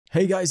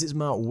Hey guys, it's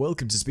Matt,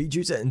 welcome to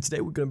SpeedTutor, and today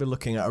we're going to be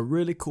looking at a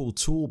really cool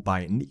tool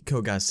by Nico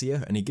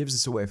Garcia, and he gives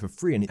this away for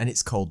free, and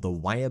it's called the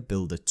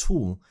WireBuilder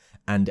tool,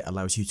 and it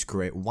allows you to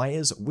create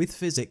wires with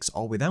physics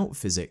or without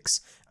physics,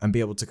 and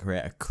be able to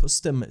create a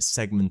custom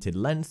segmented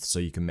length, so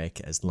you can make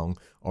it as long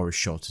or as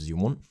short as you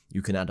want.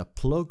 You can add a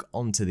plug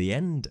onto the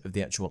end of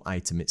the actual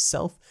item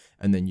itself,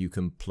 and then you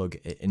can plug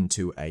it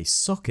into a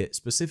socket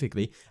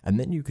specifically, and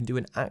then you can do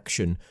an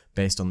action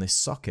based on this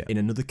socket. In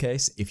another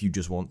case, if you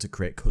just want to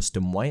create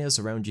custom wires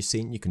around your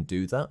scene, you can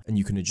do that, and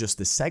you can adjust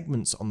the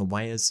segments on the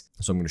wires.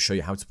 So I'm going to show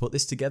you how to put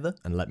this together,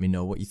 and let me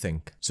know what you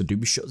think. So do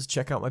be sure to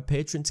check out my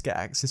Patreon to get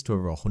access to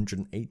over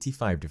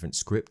 185 different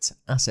scripts,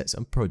 assets,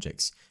 and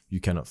projects you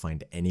cannot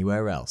find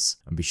anywhere else.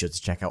 And be sure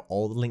to check out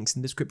all the links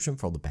in the description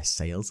for all the best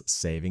sales,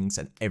 savings,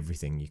 and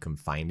everything you can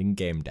find in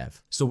game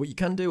dev. So what you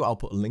can do, I'll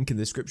put a link in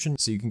the description,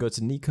 so you can go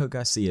to Nico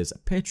Garcia's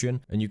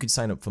Patreon and you can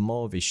sign up for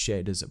more of his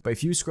shaders. But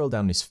if you scroll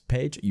down this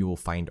page, you will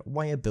find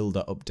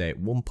WireBuilder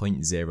Update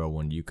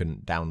 1.01. You can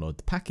download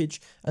the package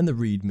and the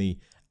README,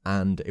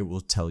 and it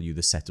will tell you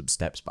the setup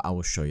steps, but I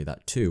will show you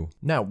that too.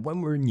 Now, when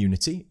we're in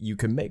Unity, you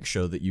can make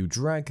sure that you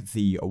drag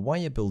the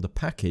WireBuilder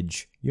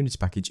package, Unity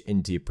package,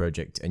 into your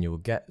project, and you'll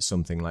get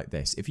something like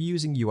this. If you're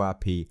using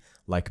URP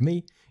like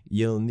me,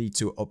 you'll need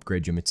to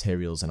upgrade your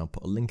materials, and I'll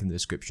put a link in the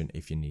description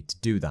if you need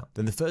to do that.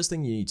 Then the first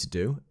thing you need to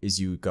do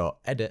is you got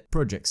Edit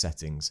Project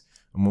Settings.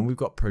 And when we've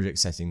got project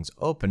settings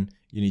open,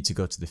 you need to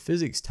go to the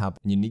physics tab,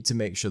 and you need to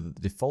make sure that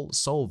the default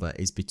solver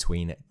is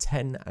between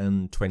 10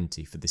 and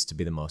 20 for this to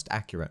be the most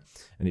accurate.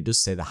 And it does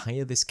say the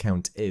higher this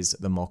count is,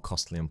 the more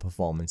costly on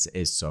performance it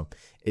is. So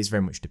it's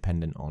very much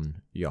dependent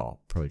on your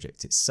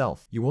project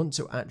itself. You want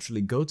to actually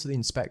go to the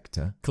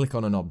inspector, click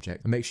on an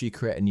object, and make sure you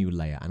create a new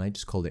layer. And I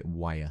just called it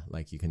wire,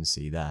 like you can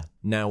see there.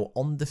 Now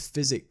on the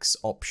physics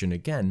option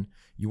again,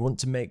 you want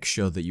to make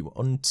sure that you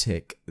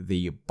untick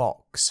the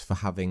box for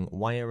having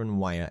wire and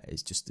wire.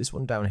 It's just this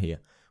one down here,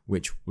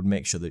 which would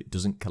make sure that it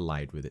doesn't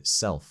collide with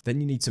itself.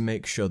 Then you need to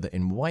make sure that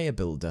in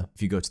WireBuilder,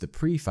 if you go to the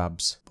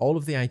prefabs, all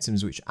of the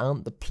items which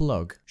aren't the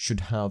plug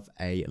should have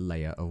a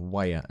layer of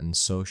wire, and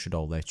so should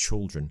all their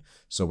children.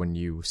 So when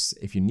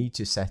if you need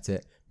to set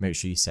it, make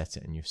sure you set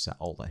it and you set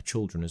all their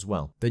children as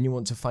well. Then you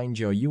want to find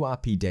your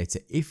URP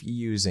data if you're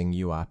using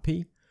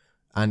URP,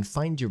 and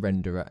find your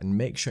renderer and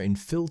make sure in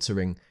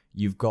filtering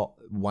you've got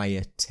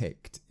wire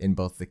ticked in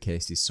both the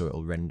cases so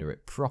it'll render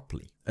it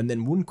properly. And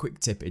then one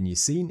quick tip in your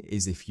scene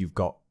is if you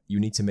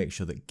need to make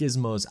sure that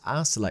gizmos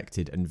are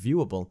selected and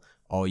viewable,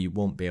 or you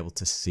won't be able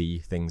to see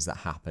things that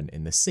happen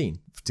in the scene.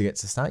 To get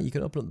to start, you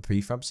can open up the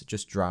prefabs,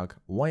 just drag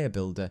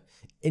WireBuilder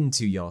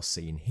into your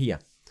scene here.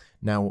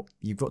 Now,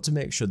 you've got to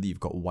make sure that you've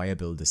got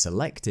WireBuilder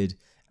selected,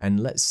 and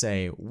let's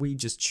say we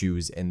just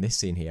choose in this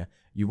scene here,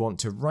 you want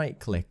to right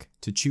click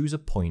to choose a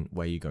point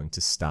where you're going to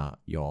start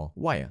your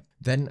wire.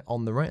 Then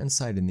on the right hand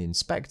side in the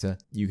inspector,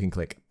 you can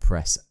click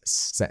press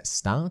set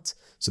start.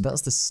 So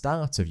that's the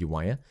start of your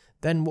wire.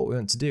 Then what we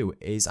want to do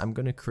is I'm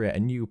going to create a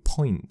new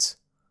point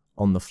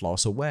on the floor.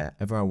 So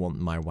wherever I want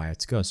my wire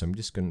to go. So I'm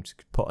just going to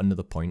put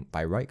another point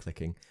by right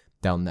clicking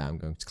down there. I'm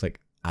going to click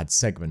add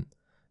segment.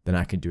 Then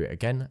I can do it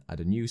again, add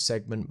a new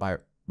segment by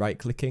right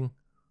click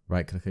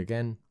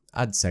again,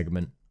 add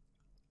segment.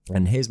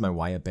 And here's my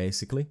wire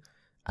basically.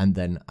 And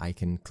then I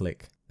can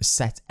click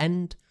set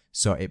end,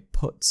 so it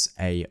puts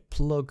a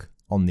plug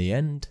on the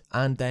end.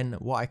 And then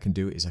what I can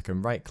do is I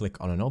can right click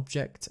on an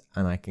object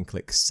and I can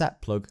click set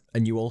plug,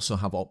 and you also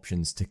have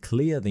options to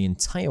clear the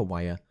entire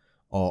wire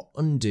or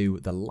undo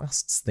the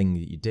last thing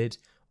that you did,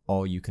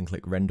 or you can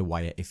click render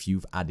wire if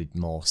you've added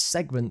more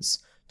segments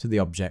to the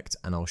object,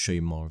 and I'll show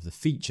you more of the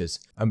features.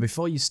 And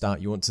before you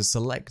start, you want to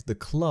select the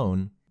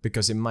clone,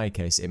 because in my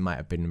case, it might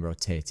have been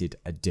rotated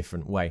a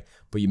different way,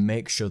 but you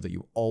make sure that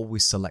you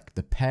always select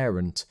the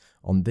parent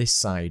on this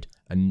side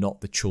and not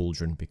the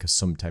children, because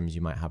sometimes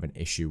you might have an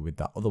issue with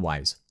that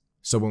otherwise.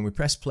 So when we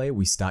press play,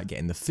 we start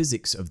getting the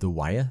physics of the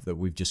wire that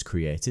we've just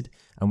created,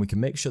 and we can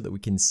make sure that we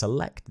can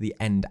select the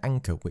end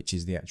anchor, which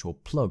is the actual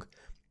plug.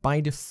 By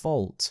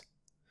default,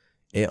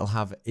 it'll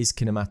have is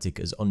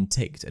kinematic as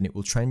unticked, and it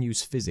will try and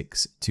use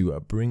physics to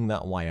bring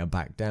that wire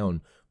back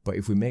down. But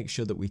if we make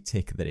sure that we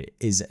tick that it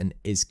is an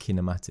is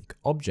kinematic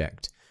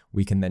object,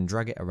 we can then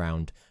drag it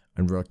around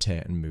and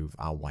rotate and move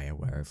our wire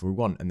wherever we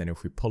want. And then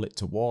if we pull it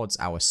towards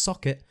our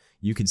socket,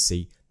 you can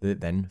see that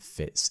it then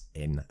fits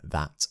in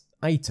that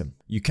item.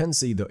 You can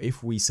see that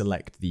if we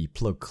select the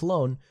plug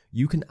clone,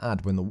 you can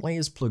add, when the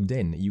wire's plugged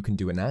in, you can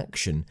do an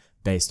action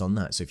based on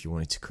that. So if you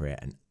wanted to create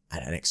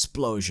an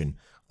explosion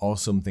or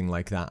something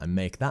like that and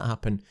make that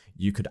happen,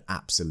 you could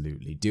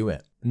absolutely do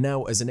it.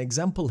 Now, as an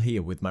example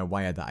here with my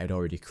wire that I'd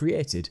already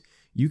created,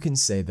 you can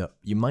say that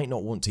you might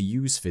not want to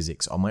use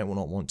physics or might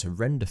not want to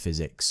render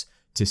physics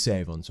to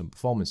save on some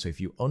performance. So if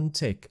you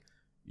untick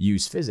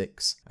use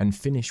physics and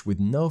finish with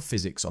no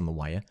physics on the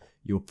wire,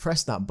 you'll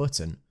press that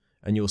button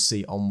and you'll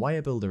see on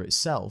WireBuilder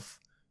itself,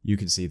 you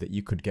can see that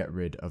you could get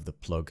rid of the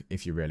plug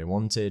if you really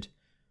wanted,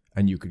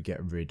 and you could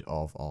get rid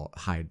of or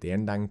hide the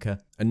end anchor.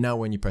 And now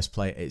when you press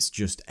play, it's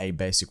just a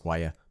basic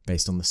wire,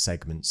 based on the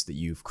segments that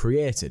you've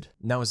created.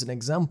 Now, as an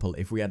example,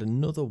 if we had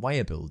another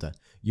WireBuilder,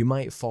 you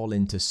might fall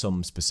into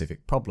some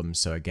specific problems.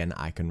 So again,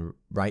 I can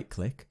right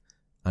click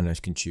and I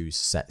can choose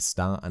set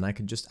start, and I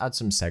can just add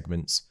some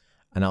segments,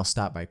 and I'll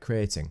start by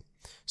creating.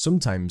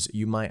 Sometimes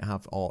you might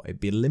have, or it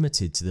be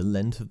limited to the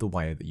length of the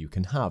wire that you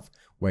can have,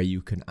 where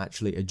you can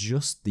actually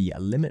adjust the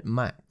limit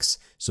max,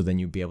 so then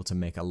you'll be able to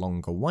make a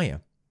longer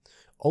wire.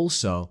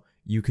 Also,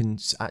 you can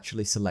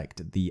actually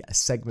select the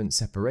segment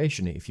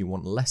separation if you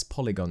want less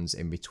polygons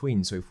in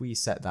between. So if we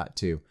set that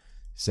to,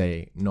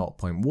 say,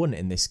 0.1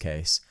 in this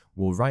case,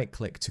 we'll right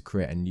click to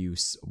create a new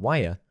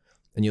wire,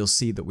 and you'll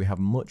see that we have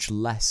much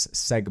less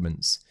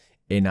segments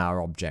in our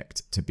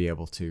object to be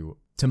able to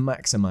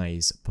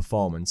maximize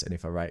performance. And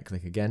if I right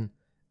click again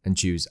and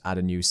choose add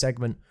a new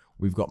segment,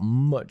 we've got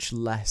much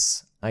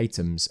less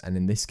items, and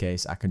in this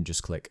case I can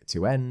just click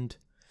to end,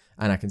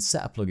 and I can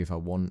set a plug if I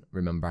want.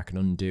 Remember, I can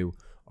undo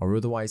or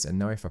otherwise. And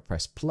now if I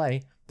press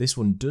play, this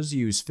one does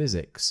use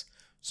physics,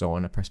 so I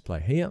want to press play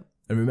here.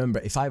 And remember,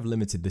 if I've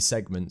limited the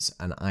segments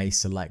and I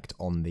select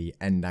on the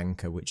end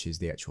anchor, which is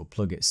the actual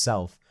plug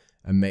itself,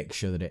 and make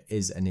sure that it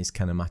is an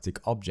kinematic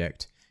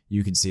object,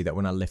 you can see that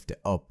when I lift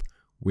it up,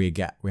 we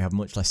have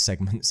much less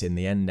segments in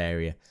the end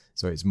area,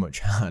 so it's much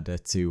harder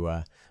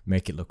to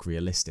make it look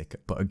realistic.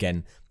 But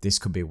again, this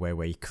could be a way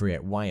where you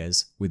create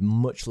wires with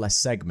much less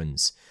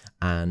segments,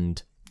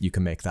 and you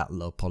can make that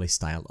low poly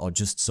style, or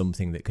just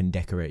something that can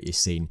decorate your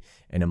scene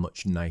in a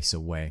much nicer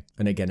way.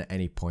 And again, at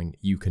any point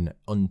you can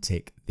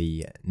untick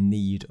the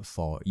need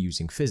for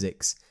using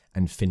physics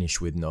and finish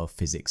with no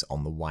physics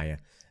on the wire,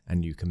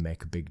 and you can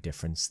make a big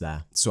difference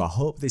there. So I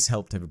hope this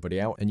helped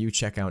everybody out, and you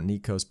check out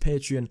Nico's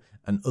Patreon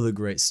and other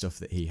great stuff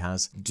that he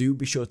has. Do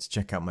be sure to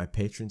check out my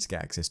Patreon to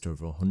get access to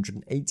over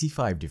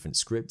 185 different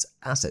scripts,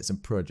 assets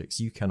and projects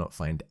you cannot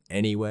find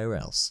anywhere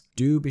else.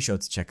 Do be sure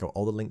to check out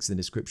all the links in the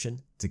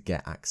description to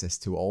get access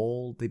to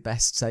all the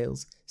best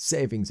sales,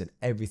 savings and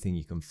everything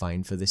you can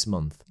find for this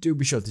month. Do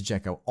be sure to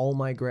check out all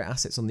my great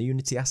assets on the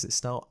Unity Asset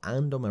Store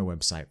and on my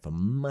website for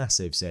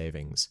massive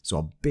savings. So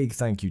a big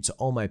thank you to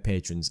all my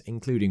patrons,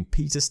 including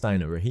Peter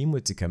Steiner, Raheem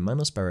Whittaker,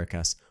 Manos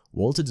Barakas,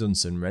 Walter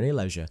Dunson, Rennie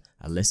Leisure,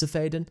 Alyssa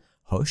Faden,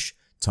 Hush,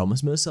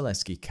 Thomas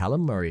Merceleski,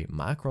 Callum Murray,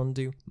 Mark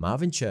Rondu,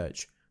 Marvin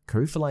Church,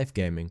 Crew for Life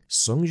Gaming,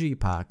 Sungji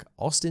Park,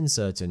 Austin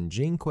Certain,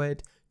 Gene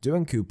Quaid,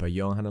 Duane Cooper,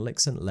 Johan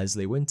Elixon,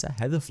 Leslie Winter,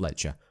 Heather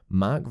Fletcher,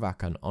 Mark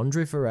Vacan,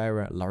 Andre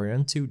Ferreira,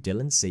 Loriantu,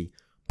 Dylan C,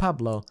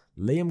 Pablo,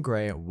 Liam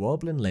Gray,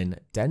 Warblin Lynn,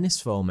 Dennis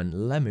Foreman,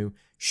 Lemu,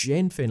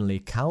 Shane Finley,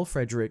 Cal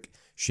Frederick,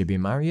 Shibi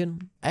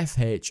Marion,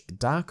 FH,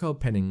 Darko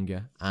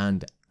Penninger,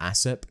 and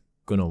Asep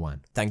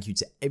Gunawan. Thank you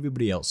to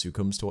everybody else who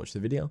comes to watch the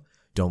video.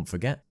 Don't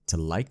forget to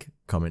like,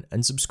 comment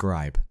and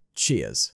subscribe. Cheers.